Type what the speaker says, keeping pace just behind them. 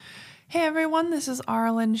Hey everyone, this is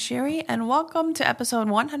Arlen Sherry, and welcome to episode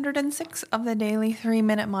 106 of the Daily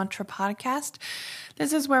 3-Minute Mantra Podcast.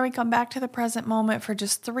 This is where we come back to the present moment for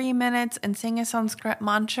just 3 minutes and sing a Sanskrit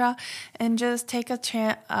mantra, and just take a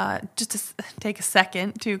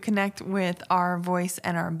second to connect with our voice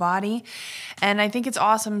and our body. And I think it's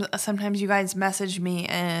awesome. Sometimes you guys message me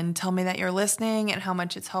and tell me that you're listening and how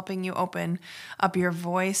much it's helping you open up your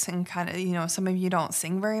voice, and kind of, some of you don't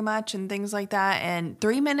sing very much and things like that. And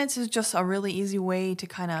 3 minutes is just a really easy way to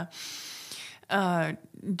kind of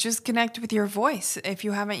just connect with your voice. If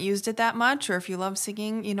you haven't used it that much, or if you love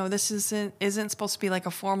singing, this isn't supposed to be like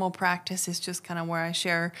a formal practice. It's just kind of where I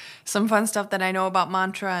share some fun stuff that I know about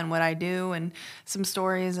mantra and what I do, and some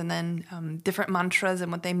stories, and then different mantras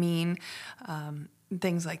and what they mean,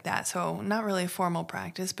 things like that. So not really a formal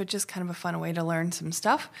practice, but just kind of a fun way to learn some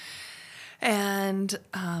stuff. And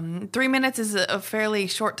 3 minutes is a fairly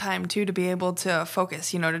short time, too, to be able to focus,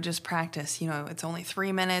 to just practice. It's only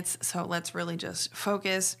 3 minutes, so let's really just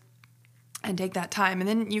focus and take that time. And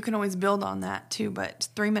then you can always build on that, too, but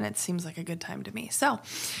 3 minutes seems like a good time to me. So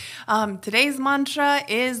today's mantra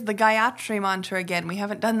is the Gayatri mantra again. We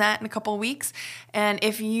haven't done that in a couple of weeks. And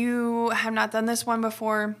if you have not done this one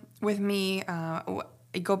before with me,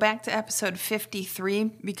 go back to episode 53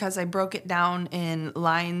 because I broke it down in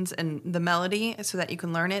lines and the melody so that you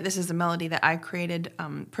can learn it. This is a melody that I created.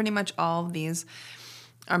 Pretty much all of these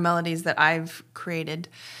are melodies that I've created.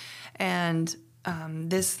 And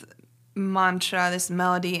this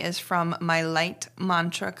melody is from my Light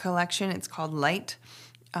mantra collection. It's called Light,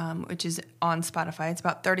 which is on Spotify. It's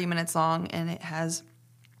about 30 minutes long, and it has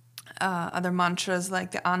other mantras like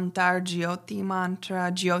the Antar Jyoti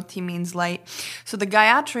mantra. Jyoti means light. So the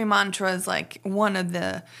Gayatri mantra is like one of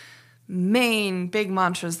the main big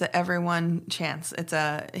mantras that everyone chants. It's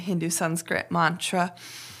a Hindu Sanskrit mantra,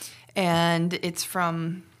 and it's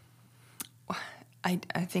from, I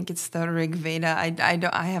think it's the Rig Veda.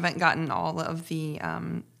 I haven't gotten all of the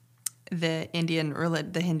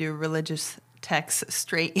Hindu religious texts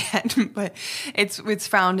straight yet, but it's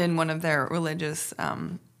found in one of their religious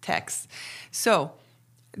texts. So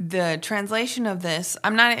the translation of this,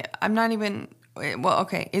 it's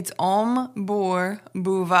Om Bhur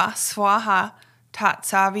Bhuva Swaha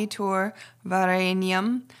Tatsavitur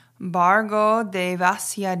Varenyam Bhargo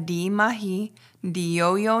Devasya Dhimahi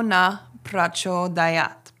Dhiyo Yo Na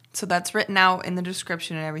Prachodayat. So that's written out in the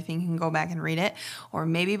description and everything. You can go back and read it, or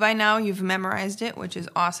maybe by now you've memorized it, which is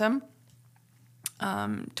awesome.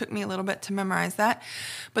 Took me a little bit to memorize that.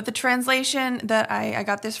 But the translation that I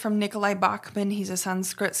got this from Nikolai Bachman. He's a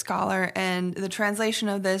Sanskrit scholar. And the translation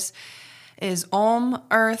of this is Om,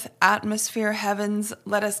 earth, atmosphere, heavens,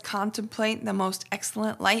 let us contemplate the most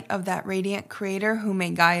excellent light of that radiant creator who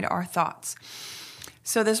may guide our thoughts.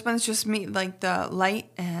 So this one's just me, like the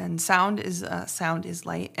light, and sound is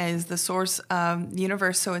light, is the source of the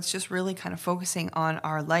universe. So it's just really kind of focusing on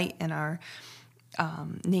our light and our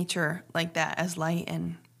nature like that as light,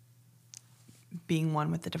 and being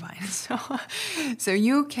one with the divine. So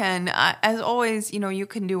you can, as always, you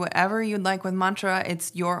can do whatever you'd like with mantra.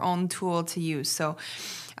 It's your own tool to use. So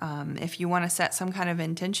if you want to set some kind of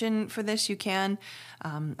intention for this, you can.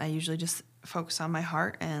 I usually just focus on my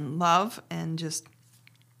heart and love, and just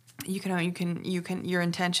your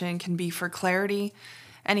intention can be for clarity,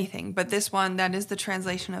 anything. But this one, that is the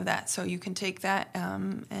translation of that. So you can take that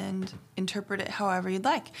and interpret it however you'd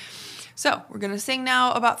like. So we're going to sing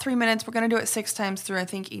now about 3 minutes. We're going to do it 6 times through. I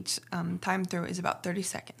think each time through is about 30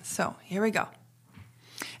 seconds. So here we go.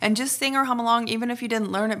 And just sing or hum along. Even if you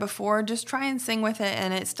didn't learn it before, just try and sing with it.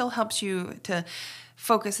 And it still helps you to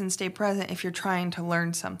focus and stay present if you're trying to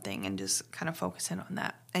learn something, and just kind of focus in on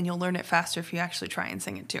that. And you'll learn it faster if you actually try and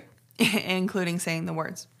sing it too, including saying the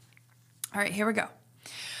words. All right, here we go.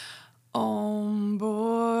 Om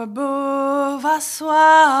Bhurva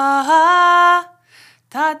Swaha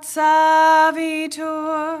Tatsavitur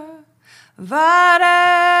Varenyam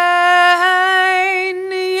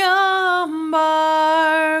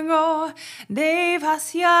Bhargo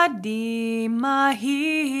Devasya Dhimahi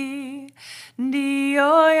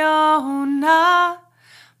Dhiyo Yo Na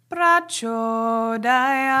Prachodayat.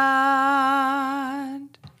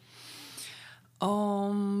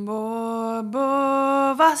 Om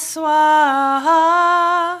Bhurva Swaha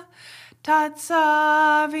Tatsavitur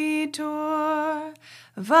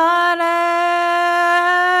Varenyam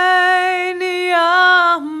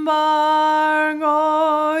Bhargo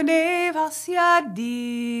Devasya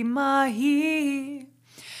Dhimahi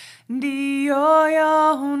Dhiyo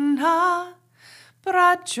Yo Na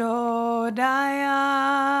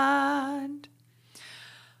Prachodayat.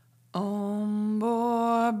 Om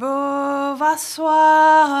Bhurva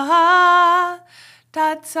Swaha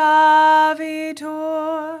tatsavitur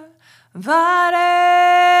varen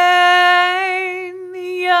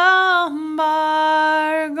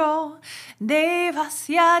yambargo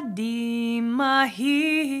devasya dimahi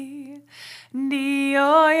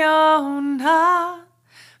Dio yona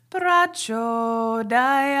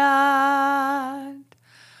prachodayat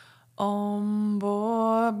Om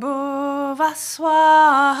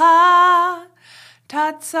Bhuvaswaha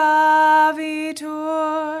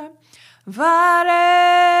tatsavitur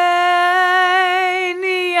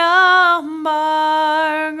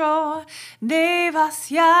Varenyambargo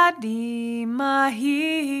devasya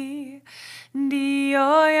dimahi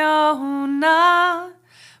Dio yona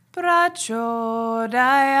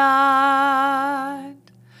prachodayat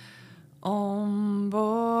Om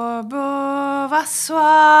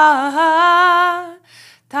Bhuvaswaha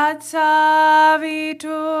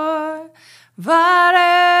tatsavitur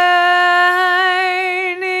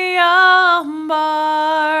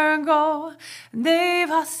Varenyambargo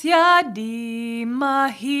devasya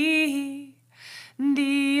dimahi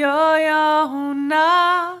Dio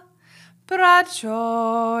yona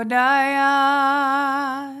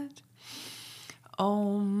prachodayat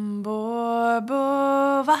Om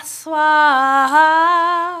Bhuvaswaha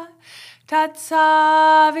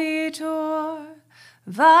tatsavitur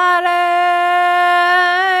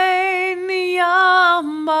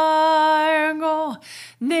Varenyambargo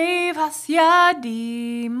devasya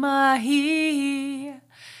dimahi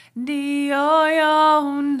Dio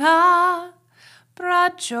yona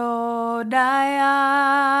prachodayat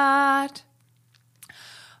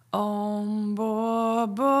Om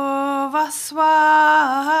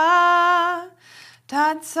Bhuvaswaha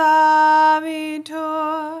tatsavitur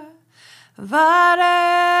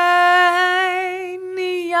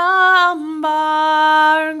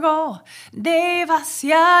Varenyambargo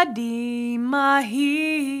devasya dimahi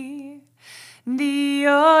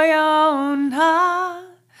Dio yona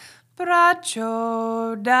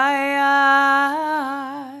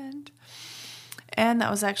prachodayat And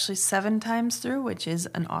that was actually 7 times through, which is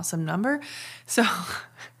an awesome number. So,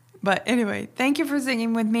 but anyway, thank you for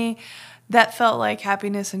singing with me. That felt like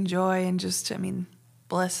happiness and joy and just,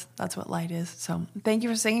 bliss. That's what light is. So thank you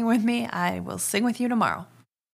for singing with me. I will sing with you tomorrow.